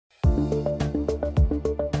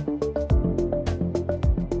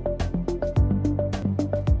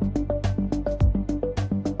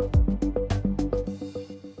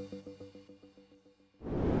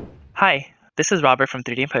Hi, this is Robert from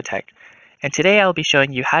 3D Infotech, and today I will be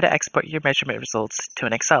showing you how to export your measurement results to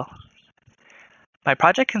an Excel. My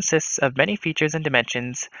project consists of many features and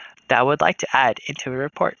dimensions that I would like to add into a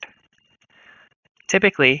report.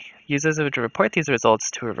 Typically, users would report these results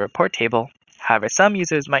to a report table. However, some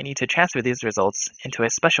users might need to transfer these results into a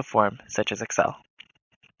special form, such as Excel.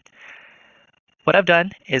 What I've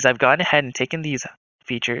done is I've gone ahead and taken these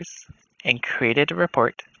features and created a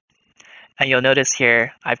report. And you'll notice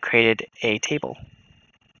here I've created a table.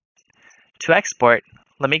 To export,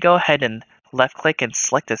 let me go ahead and left-click and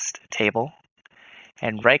select this table,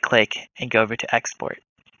 and right-click and go over to Export.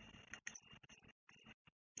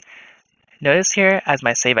 Notice here as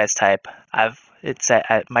my Save As type, it's set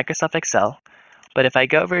at Microsoft Excel, but if I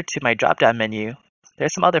go over to my drop-down menu,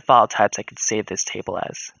 there's some other file types I could save this table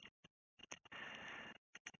as.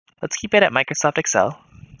 Let's keep it at Microsoft Excel,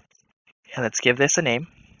 and let's give this a name,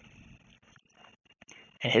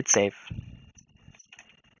 and hit Save.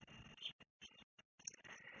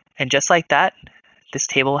 And just like that, this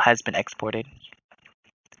table has been exported.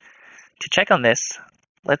 To check on this,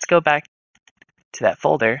 let's go back to that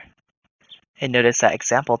folder and notice that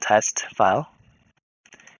example test file.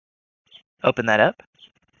 Open that up.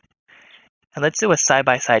 And let's do a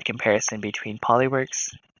side-by-side comparison between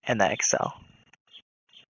PolyWorks and that Excel.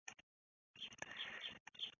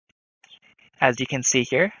 As you can see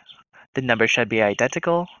here, the numbers should be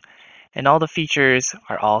identical and all the features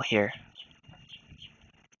are all here.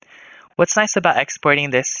 What's nice about exporting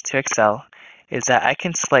this to Excel is that I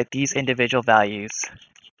can select these individual values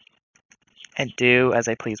and do as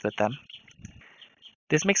I please with them.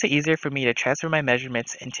 This makes it easier for me to transfer my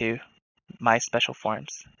measurements into my special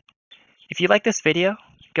forms. If you like this video,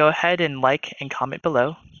 go ahead and like and comment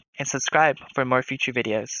below and subscribe for more future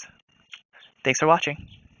videos. Thanks for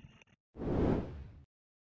watching.